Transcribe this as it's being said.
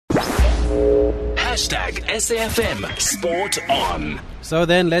#SAFM Sport On. So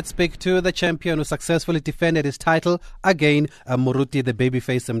then let's speak to the champion who successfully defended his title again, Moruti the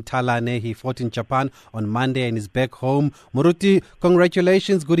babyface Mthalane. He fought in Japan on Monday and is back home. Moruti,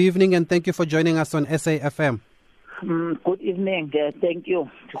 congratulations, good evening, and thank you for joining us on SAFM. Good evening. Thank you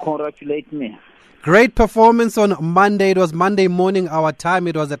to congratulate me. Great performance on Monday. It was Monday morning our time.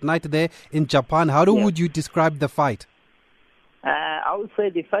 It was at night there in Japan. How would you describe the fight? I would say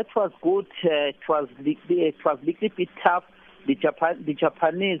the fight was good. It was a little bit tough. The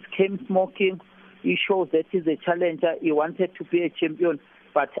Japanese came smoking. He showed that he's a challenger. He wanted to be a champion,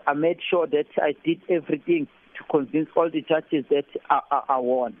 but I made sure that I did everything to convince all the judges that I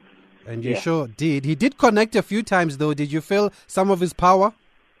won. And you sure did. He did connect a few times, though. Did you feel some of his power?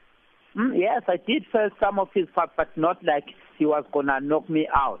 Yes, I did feel some of his power, but not like he was going to knock me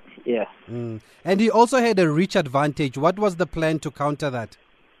out. Yeah. And he also had a reach advantage. What was the plan to counter that?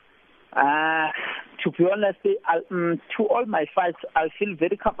 To be honest, to all my fights, I feel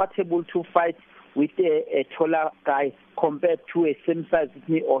very comfortable to fight with a taller guy compared to a same size with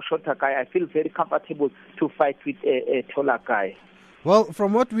me or shorter guy. I feel very comfortable to fight with a taller guy. Well,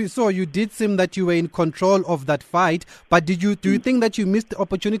 from what we saw, you did seem that you were in control of that fight. But do you think that you missed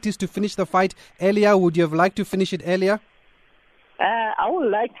opportunities to finish the fight earlier? Would you have liked to finish it earlier? I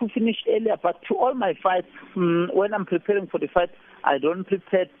would like to finish earlier, but to all my fights, when I'm preparing for the fight, I don't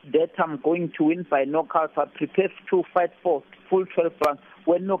prepare that I'm going to win by knockout. I prepare to fight for full 12 rounds.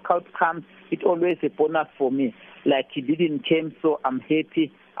 When knockout comes, it's always a bonus for me. Like it didn't come, so I'm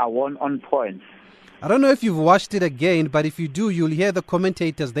happy I won on points. I don't know if you've watched it again, but if you do, you'll hear the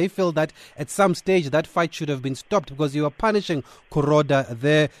commentators. They feel that at some stage that fight should have been stopped because you were punishing Kuroda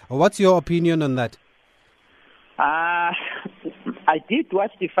there. What's your opinion on that? I did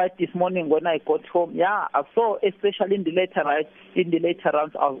watch the fight this morning when I got home. Yeah, I saw, especially in the later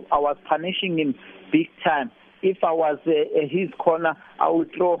rounds, I was punishing him big time. If I was his corner, I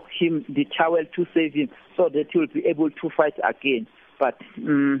would throw him the towel to save him so that he will be able to fight again. But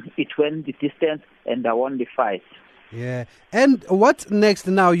it went the distance and I won the fight. Yeah. And what's next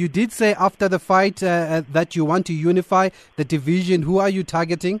now? You did say after the fight that you want to unify the division. Who are you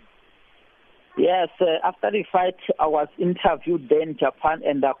targeting? Yes, after the fight, I was interviewed there in Japan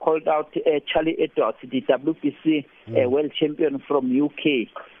and I called out Charlie Edwards, the WBC world champion from UK.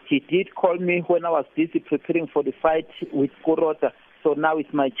 He did call me when I was busy preparing for the fight with Kuroda, so now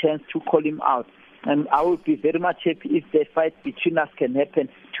it's my chance to call him out. And I would be very much happy if the fight between us can happen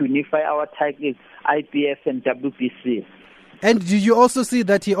to unify our titles, IBF and WBC. And did you also see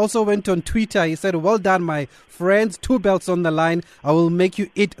that he also went on Twitter? He said, "Well done, my friends. 2 belts on the line. I will make you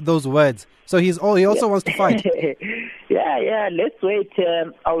eat those words." So he also wants to fight. Yeah. Let's wait.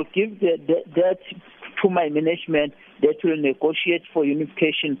 I will give that to my management. That will negotiate for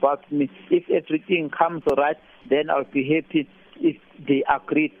unification. But if everything comes all right, then I'll be happy if they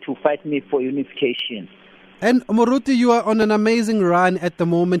agree to fight me for unification. And Moruti, you are on an amazing run at the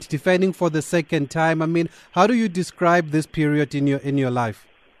moment, defending for the second time. I mean, how do you describe this period in your life?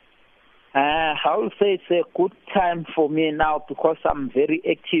 I would say it's a good time for me now because I'm very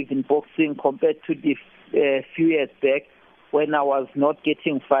active in boxing compared to the few years back when I was not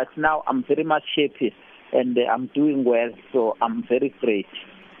getting fights. Now I'm very much happy and I'm doing well, so I'm very great.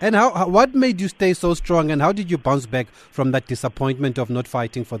 And what made you stay so strong, and how did you bounce back from that disappointment of not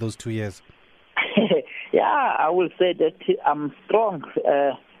fighting for those 2 years? Yeah, I will say that I'm strong.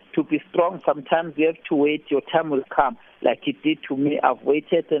 To be strong, sometimes you have to wait. Your time will come, like it did to me. I've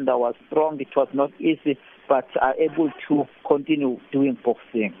waited and I was strong. It was not easy, but I'm able to continue doing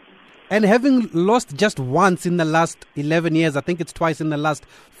boxing. And having lost just once in the last 11 years, I think it's twice in the last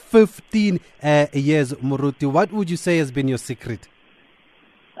 15 years, Moruti, what would you say has been your secret?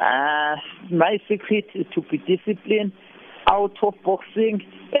 My secret is to be disciplined out of boxing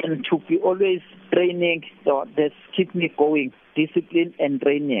and to be always training. So that's keep me going, discipline and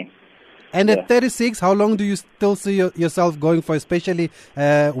training. And at 36, how long do you still see yourself going for, especially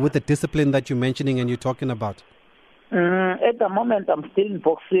with the discipline that you're mentioning and you're talking about? At the moment, I'm still in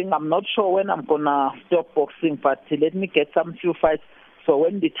boxing. I'm not sure when I'm going to stop boxing, but let me get some few fights. So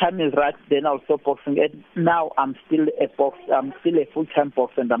when the time is right, then I'll stop boxing. And now I'm still a full-time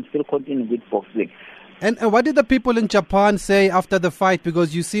boxer, and I'm still continuing with boxing. And what did the people in Japan say after the fight?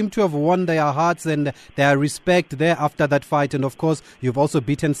 Because you seem to have won their hearts and their respect there after that fight. And, of course, you've also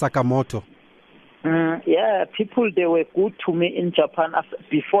beaten Sakamoto. Yeah, people, they were good to me in Japan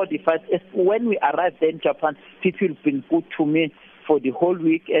before the fight. When we arrived there in Japan, people have been good to me for the whole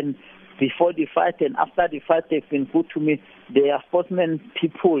week. And before the fight and after the fight, they've been good to me. They are sportsmen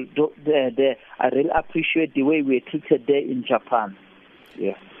people. I really appreciate the way we were treated there in Japan.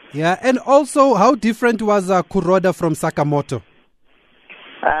 Yeah. Yeah, and also, how different was Kuroda from Sakamoto?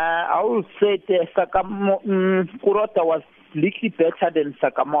 I would say Kuroda was little better than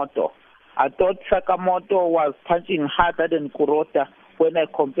Sakamoto. I thought Sakamoto was punching harder than Kuroda when I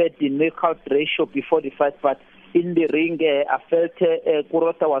compared the knockout ratio before the fight, but in the ring, I felt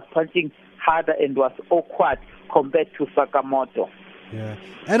Kuroda was punching harder and was awkward compared to Sakamoto. Yeah,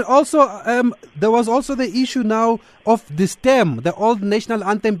 and also there was also the issue now of the stem, the old national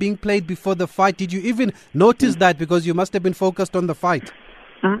anthem being played before the fight. Did you even notice that? Because you must have been focused on the fight.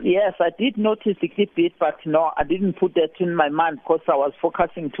 Yes, I did notice a little bit, but no, I didn't put that in my mind because I was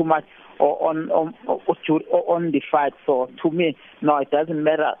focusing too much on the fight. So to me, no, it doesn't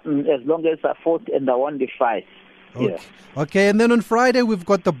matter as long as I fought and I won the fight. Okay. Yeah. Okay, and then on Friday we've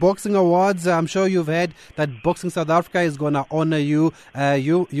got the Boxing Awards. I'm sure you've heard that Boxing South Africa is going to honor you.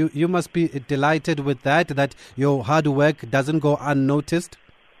 You must be delighted with that your hard work doesn't go unnoticed.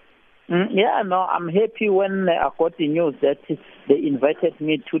 Yeah, no, I'm happy when I got the news that they invited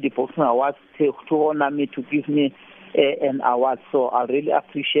me to the Boxing Awards to honor me, to give me an award. So I really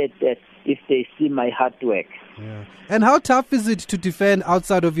appreciate that if they see my hard work. Yeah. And how tough is it to defend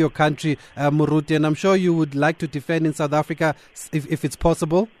outside of your country, Moruti? And I'm sure you would like to defend in South Africa if it's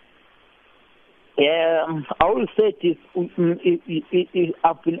possible. Yeah, I will say this.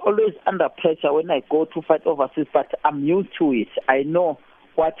 I've been always under pressure when I go to fight overseas, but I'm used to it. I know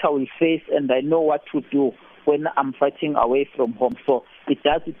what I will face and I know what to do when I'm fighting away from home. So it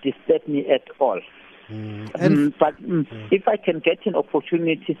doesn't disturb me at all. But if I can get an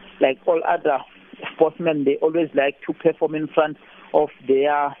opportunity, like all other sportsmen, they always like to perform in front of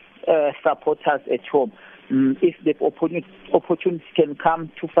their supporters at home. If the opportunity can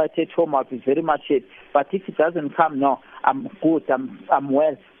come to fight at home, I'll be very much happy. But if it doesn't come, no, I'm good. I'm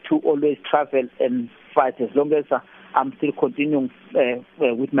well to always travel and fight as long as I'm still continuing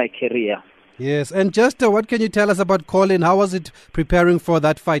with my career. Yes, and just what can you tell us about Colin? How was it preparing for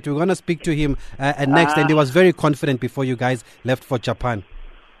that fight? We're going to speak to him next, and he was very confident before you guys left for Japan.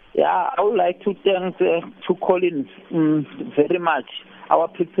 Yeah, I would like to thank to Colin very much. Our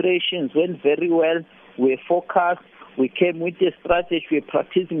preparations went very well. We're focused. We came with the strategy. We're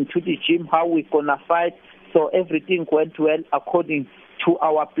practicing to the gym how we're going to fight. So everything went well according to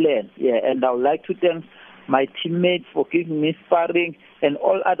our plan. Yeah, and I would like to thank my teammates for giving me sparring and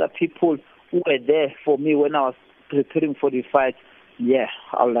all other people who were there for me when I was preparing for the fight. Yeah,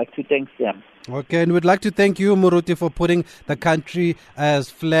 I would like to thank them. Okay, and we'd like to thank you, Moruti, for putting the country as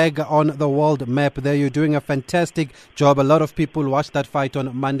flag on the world map there. You're doing a fantastic job. A lot of people watched that fight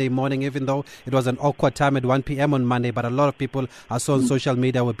on Monday morning, even though it was an awkward time at 1 p.m. on Monday. But a lot of people I saw on social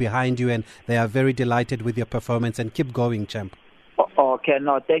media were behind you, and they are very delighted with your performance. And keep going, champ. Okay,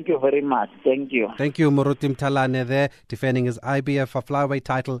 no, thank you very much. Thank you. Thank you, Moruti Mthalane there, defending his IBF flyweight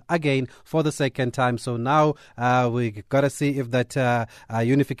title again for the second time. So now we got to see if that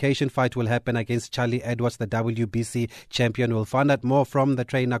unification fight will happen against Charlie Edwards, the WBC champion. We'll find out more from the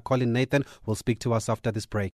trainer, Colin Nathan. Will speak to us after this break.